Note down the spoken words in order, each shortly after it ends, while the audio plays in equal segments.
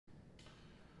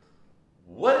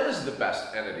is the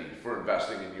best entity for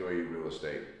investing in UAE real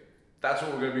estate? That's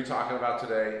what we're going to be talking about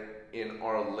today in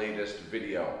our latest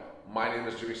video. My name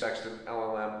is Jimmy Sexton,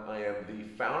 LL.M. I am the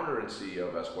founder and CEO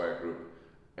of Esquire Group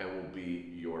and will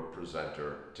be your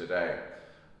presenter today.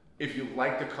 If you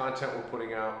like the content we're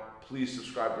putting out, please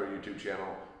subscribe to our YouTube channel.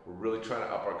 We're really trying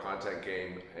to up our content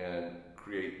game and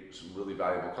create some really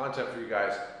valuable content for you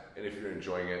guys. And if you're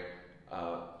enjoying it,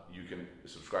 you can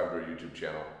subscribe to our YouTube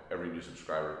channel. Every new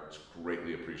subscriber is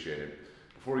greatly appreciated.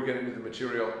 Before we get into the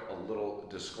material, a little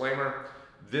disclaimer.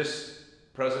 This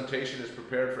presentation is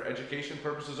prepared for education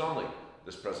purposes only.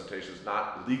 This presentation is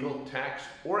not legal, tax,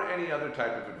 or any other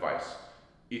type of advice.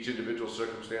 Each individual's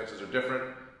circumstances are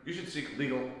different. You should seek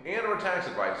legal and or tax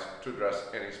advice to address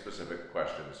any specific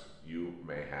questions you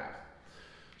may have.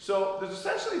 So there's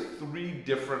essentially three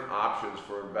different options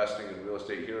for investing in real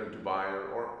estate here in Dubai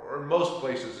or most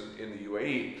places in the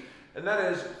UAE. And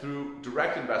that is through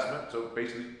direct investment. So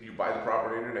basically you buy the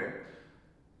property in your name.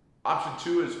 Option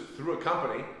two is through a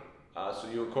company. So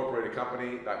you incorporate a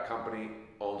company, that company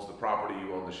owns the property,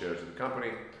 you own the shares of the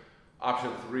company. Option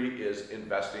three is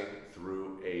investing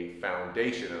through a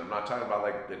foundation. And I'm not talking about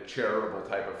like the charitable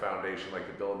type of foundation like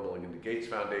the Bill and Melinda Gates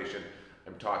Foundation.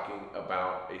 I'm talking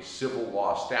about a civil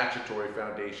law statutory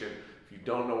foundation. If you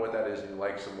don't know what that is and you'd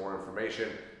like some more information,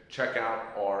 check out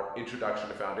our Introduction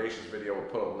to Foundations video. We'll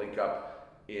put a link up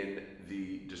in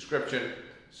the description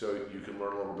so you can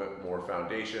learn a little bit more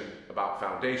about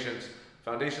foundations.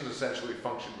 Foundations essentially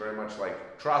function very much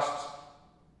like trusts.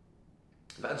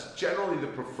 That's generally the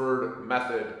preferred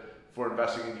method for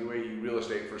investing in UAE real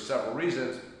estate for several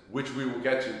reasons, which we will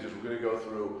get to because we're going to go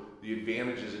through the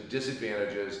advantages and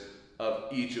disadvantages of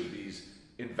each of these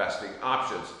investing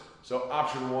options. So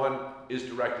option one is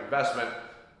direct investment.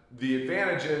 The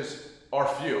advantages are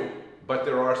few, but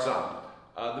there are some.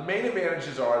 The main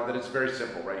advantages are that it's very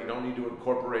simple, right? You don't need to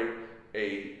incorporate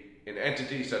an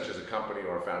entity such as a company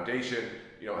or a foundation.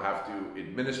 You don't have to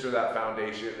administer that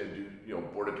foundation and do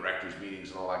board of directors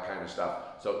meetings and all that kind of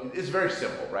stuff. So it's very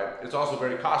simple, right? It's also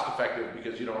very cost effective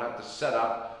because you don't have to set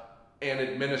up and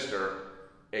administer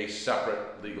a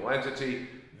separate legal entity.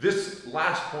 This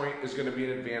last point is going to be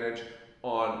an advantage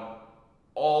on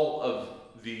all of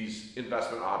these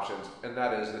investment options, and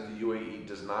that is that the UAE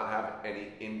does not have any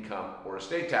income or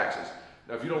estate taxes.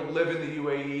 Now, if you don't live in the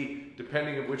UAE,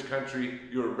 depending on which country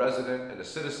you're a resident and a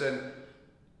citizen,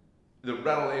 the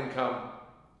rental income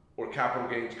or capital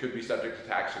gains could be subject to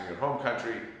tax in your home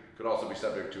country, could also be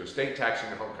subject to estate tax in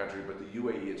your home country, but the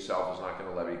UAE itself is not going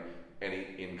to levy any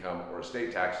income or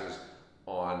estate taxes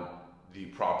on the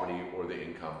property or the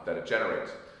income that it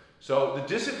generates. So the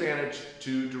disadvantage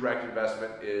to direct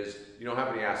investment is you don't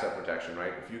have any asset protection,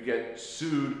 right? If you get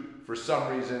sued for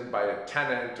some reason by a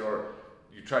tenant or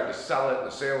you tried to sell it and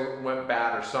the sale went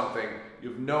bad or something, you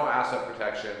have no asset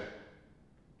protection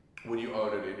when you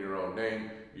own it in your own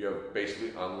name. You have basically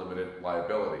unlimited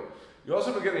liability. You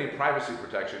also don't get any privacy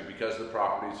protection because the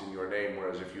property is in your name,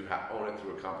 whereas if you own it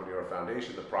through a company or a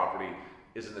foundation, the property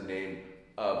is in the name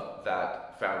of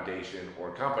that foundation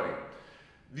or company.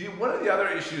 One of the other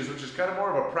issues, which is kind of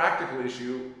more of a practical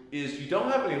issue, is you don't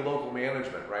have any local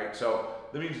management, right? So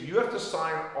that means you have to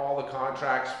sign all the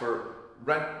contracts for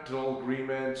rental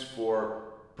agreements, for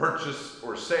purchase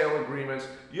or sale agreements.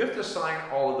 You have to sign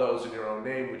all of those in your own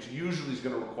name, which usually is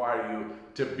going to require you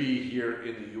to be here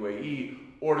in the UAE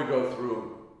or to go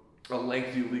through a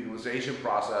lengthy legalization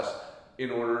process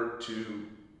in order to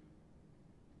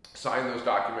sign those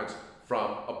documents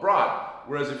from abroad.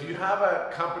 Whereas if you have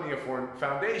a company, a foreign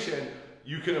foundation,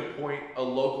 you can appoint a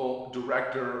local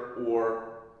director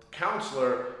or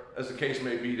counselor, as the case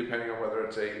may be, depending on whether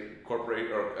it's a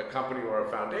corporate or a company or a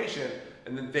foundation,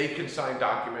 and then they can sign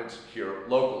documents here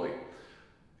locally.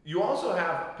 You also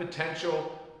have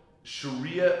potential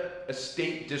Sharia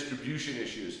estate distribution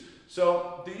issues.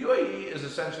 So the UAE is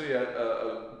essentially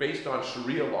based on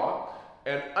Sharia law,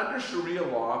 and under Sharia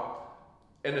law,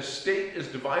 an estate is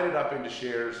divided up into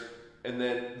shares, and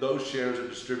then those shares are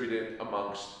distributed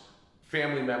amongst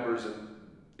family members, and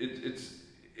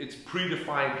it's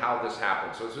predefined how this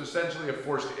happens. So it's essentially a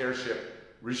forced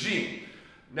heirship regime.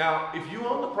 Now, if you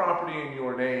own the property in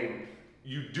your name,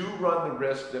 you do run the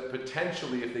risk that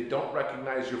potentially, if they don't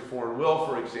recognize your foreign will,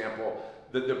 for example,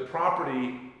 that the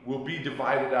property will be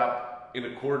divided up in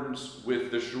accordance with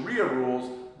the Sharia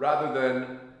rules rather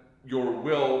than your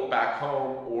will back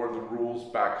home or the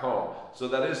rules back home. So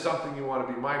that is something you want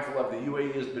to be mindful of. The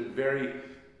UAE has been very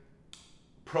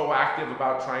proactive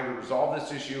about trying to resolve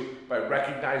this issue by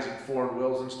recognizing foreign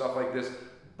wills and stuff like this,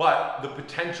 but the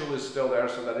potential is still there,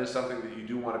 so that is something that you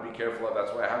do want to be careful of. That's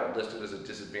why I have it listed as a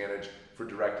disadvantage for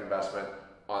direct investment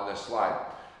on this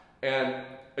slide. And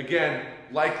again,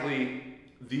 likely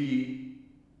the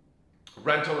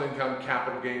rental income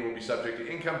capital gain will be subject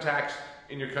to income tax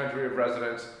in your country of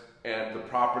residence, and the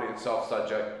property itself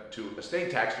subject to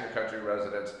estate tax in your country of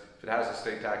residence if it has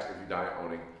estate tax if you die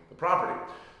owning the property.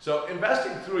 So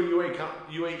investing through a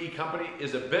UAE company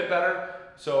is a bit better.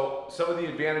 So some of the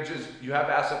advantages, you have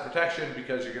asset protection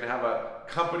because you're going to have a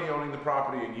company owning the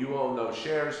property and you own those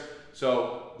shares.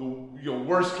 So your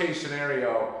worst case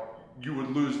scenario, you would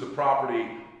lose the property,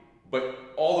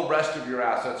 but all the rest of your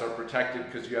assets are protected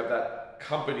because you have that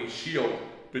company shield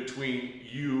between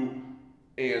you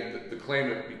and the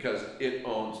claimant because it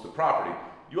owns the property.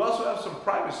 You also have some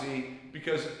privacy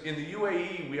because in the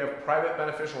UAE we have private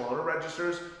beneficial owner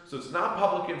registers, so it's not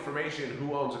public information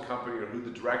who owns a company or who the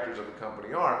directors of a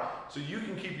company are, so you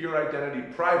can keep your identity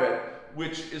private,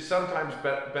 which is sometimes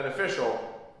beneficial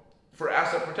for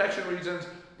asset protection reasons,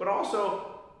 but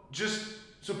also just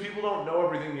so people don't know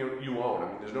everything you own. I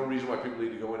mean, there's no reason why people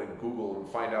need to go in and Google and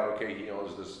find out, okay, he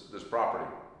owns this property.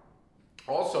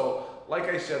 Also, like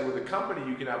I said, with a company,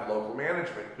 you can have local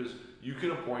management because you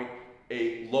can appoint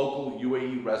a local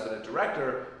UAE resident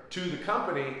director to the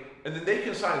company, and then they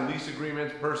can sign lease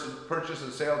agreements, purchase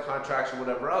and sale contracts, or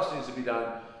whatever else needs to be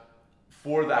done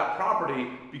for that property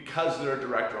because they're a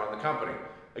director on the company.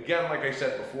 Again, like I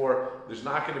said before, there's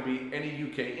not going to be any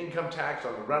UK income tax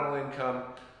on the rental income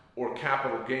or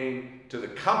capital gain to the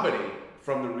company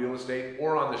from the real estate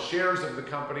or on the shares of the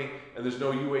company, and there's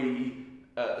no UAE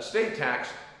estate tax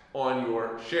on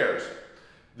your shares.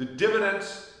 The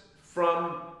dividends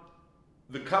from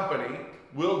the company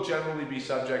will generally be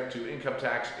subject to income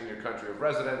tax in your country of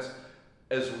residence,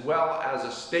 as well as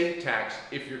estate tax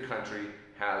if your country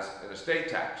has an estate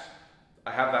tax.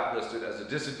 I have that listed as a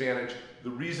disadvantage. The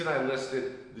reason I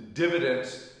listed the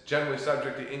dividends generally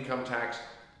subject to income tax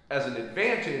as an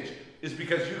advantage is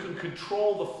because you can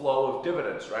control the flow of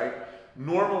dividends, right?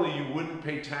 Normally you wouldn't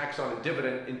pay tax on a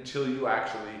dividend until you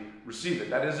actually receive it.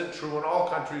 That isn't true in all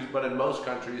countries, but in most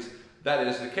countries that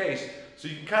is the case. So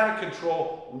you can kind of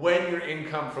control when your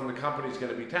income from the company is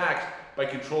going to be taxed by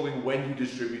controlling when you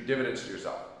distribute dividends to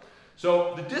yourself.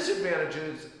 So the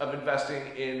disadvantages of investing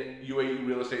in UAE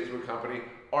real estate through a company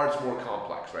are it's more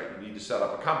complex, right? You need to set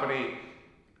up a company,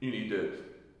 you need to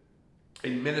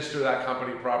administer that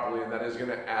company properly, and that is going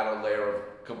to add a layer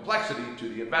of complexity to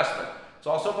the investment. It's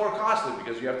also more costly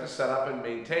because you have to set up and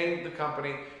maintain the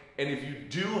company, and if you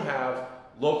do have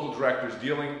local directors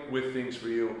dealing with things for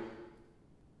you,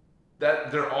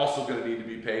 that they're also going to need to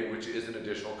be paid, which is an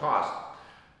additional cost.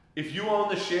 If you own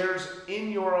the shares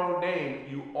in your own name,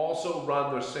 you also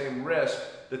run the same risk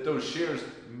that those shares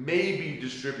may be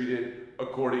distributed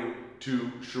according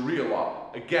to Sharia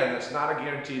law. Again, that's not a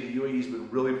guarantee. The UAE's been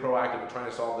really proactive in trying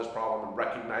to solve this problem and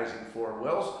recognizing foreign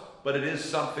wills, but it is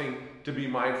something to be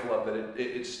mindful of, that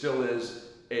it still is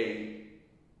a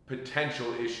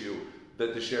potential issue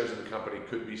that the shares of the company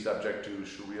could be subject to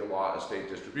Sharia law estate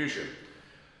distribution.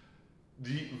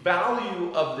 The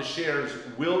value of the shares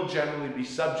will generally be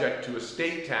subject to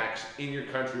estate tax in your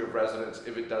country of residence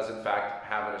if it does in fact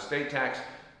have an estate tax.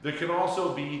 There can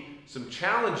also be some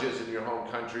challenges in your home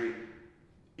country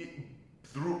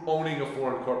through owning a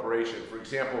foreign corporation. For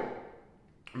example,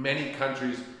 many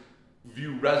countries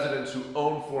view residents who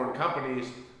own foreign companies,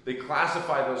 they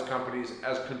classify those companies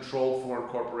as controlled foreign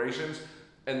corporations,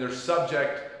 and they're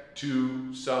subject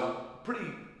to some pretty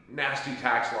nasty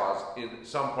tax laws in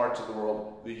some parts of the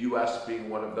world, the US being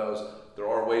one of those. There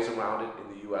are ways around it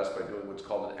in the US by doing what's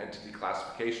called an entity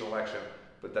classification election,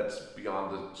 but that's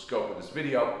beyond the scope of this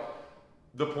video.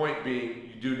 The point being,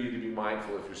 you do need to be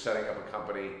mindful if you're setting up a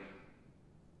company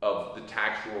of the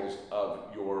tax rules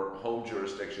of your home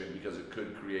jurisdiction, because it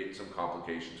could create some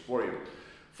complications for you.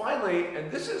 Finally, and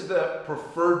this is the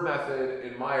preferred method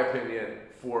in my opinion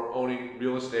for owning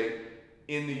real estate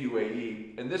in the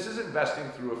UAE, and this is investing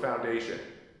through a foundation.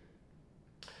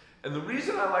 And the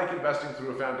reason I like investing through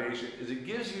a foundation is it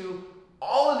gives you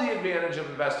all of the advantage of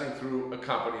investing through a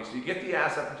company. So you get the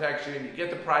asset protection, you get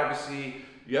the privacy,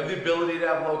 you have the ability to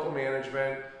have local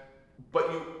management,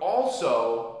 but you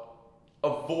also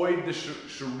avoid the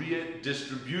Sharia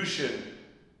distribution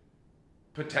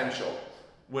potential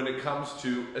when it comes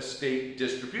to estate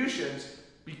distributions,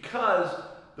 because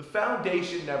the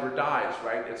foundation never dies,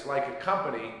 right? It's like a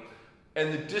company,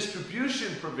 and the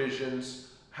distribution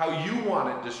provisions, how you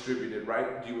want it distributed,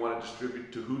 right? Do you want it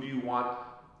distributed to who? Do you want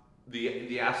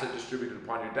the asset distributed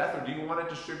upon your death, or do you want it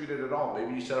distributed at all?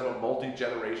 Maybe you set up a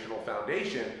multi-generational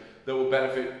foundation that will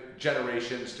benefit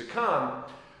generations to come.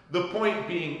 The point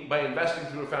being, by investing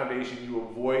through a foundation, you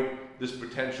avoid this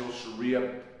potential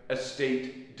Sharia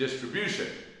estate distribution.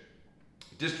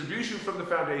 Distribution from the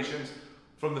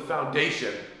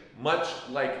foundation, much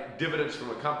like dividends from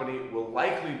a company, will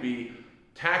likely be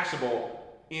taxable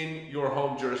in your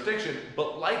home jurisdiction.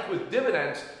 But like with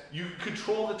dividends, you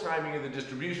control the timing of the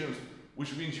distributions,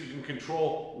 which means you can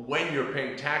control when you're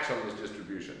paying tax on those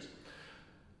distributions.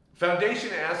 Foundation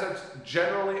assets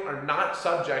generally are not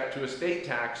subject to estate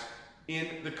tax in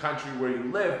the country where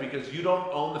you live because you don't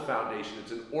own the foundation.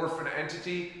 It's an orphan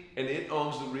entity and it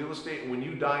owns the real estate, and when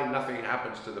you die, nothing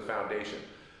happens to the foundation.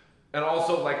 And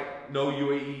also, like, no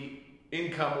UAE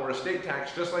income or estate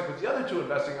tax, just like with the other two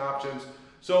investing options.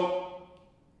 So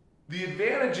the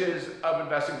advantages of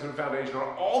investing through a foundation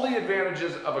are all the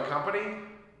advantages of a company,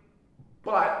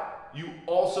 but you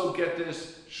also get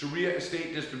this Sharia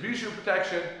estate distribution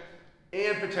protection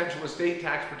and potential estate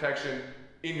tax protection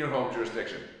in your home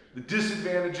jurisdiction. The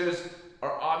disadvantages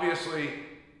are obviously,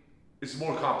 it's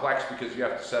more complex because you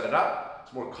have to set it up.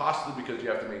 It's more costly because you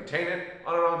have to maintain it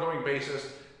on an ongoing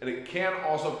basis. And it can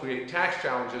also create tax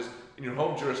challenges in your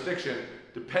home jurisdiction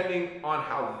depending on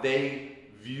how they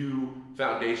view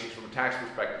foundations from a tax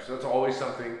perspective. So that's always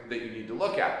something that you need to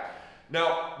look at.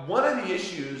 Now, one of the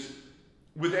issues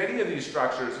with any of these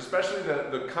structures, especially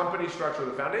the company structure or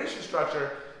the foundation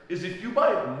structure, is if you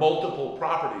buy multiple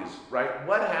properties, right?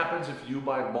 What happens if you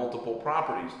buy multiple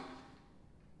properties?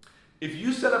 If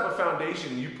you set up a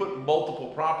foundation and you put multiple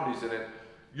properties in it,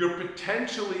 you're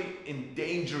potentially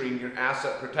endangering your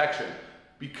asset protection,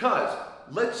 because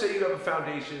let's say you have a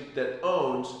foundation that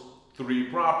owns 3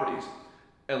 properties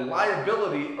and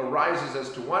liability arises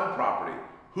as to one property.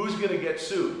 Who's going to get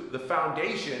sued? The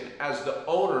foundation as the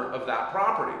owner of that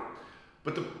property.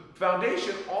 But the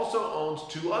foundation also owns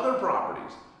 2 other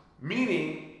properties,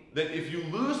 meaning that if you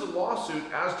lose the lawsuit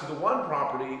as to the one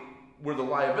property where the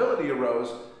liability arose,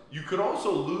 you could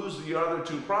also lose the other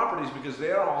 2 properties because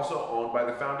they are also owned by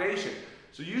the foundation.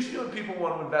 So usually when people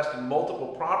want to invest in multiple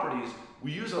properties,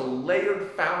 we use a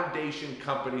layered foundation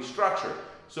company structure.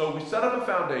 So we set up a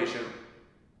foundation,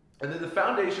 and then the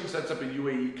foundation sets up a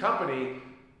UAE company,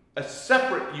 a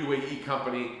separate UAE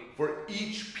company for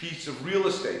each piece of real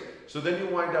estate. So then you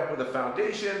wind up with a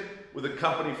foundation with a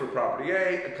company for property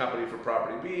A, a company for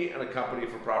property B, and a company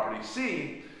for property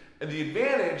C. And the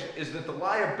advantage is that the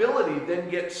liability then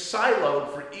gets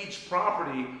siloed for each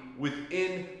property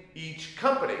within each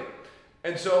company.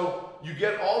 And so you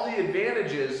get all the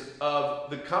advantages of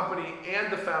the company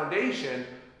and the foundation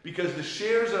because the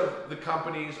shares of the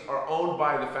companies are owned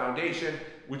by the foundation,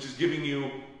 which is giving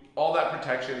you all that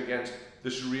protection against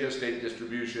the Sharia estate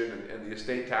distribution and the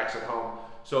estate tax at home.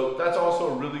 So that's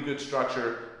also a really good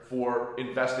structure for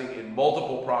investing in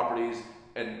multiple properties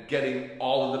and getting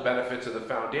all of the benefits of the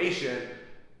foundation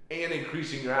and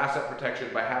increasing your asset protection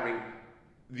by having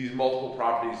these multiple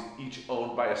properties each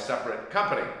owned by a separate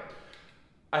company.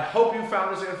 I hope you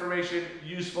found this information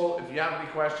useful. If you have any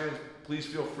questions, please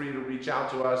feel free to reach out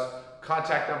to us.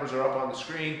 Contact numbers are up on the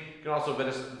screen. You can also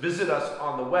visit us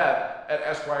on the web at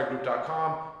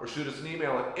esquiregroup.com or shoot us an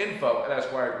email at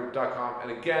info@esquiregroup.com.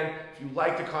 And again, if you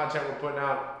like the content we're putting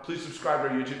out, please subscribe to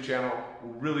our YouTube channel.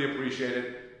 We'll really appreciate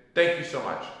it. Thank you so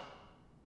much.